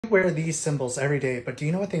You wear these symbols every day, but do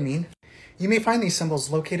you know what they mean? You may find these symbols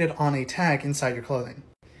located on a tag inside your clothing.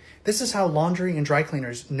 This is how laundry and dry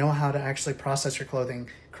cleaners know how to actually process your clothing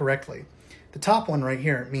correctly. The top one right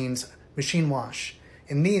here means machine wash,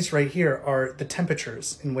 and these right here are the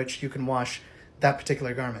temperatures in which you can wash that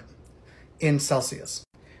particular garment in Celsius.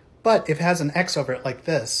 But if it has an X over it like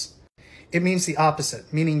this, it means the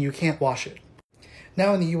opposite, meaning you can't wash it.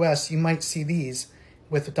 Now in the US, you might see these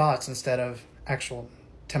with dots instead of actual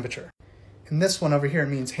temperature. And this one over here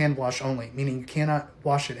means hand wash only, meaning you cannot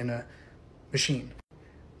wash it in a machine.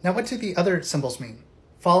 Now what do the other symbols mean?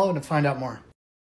 Follow to find out more.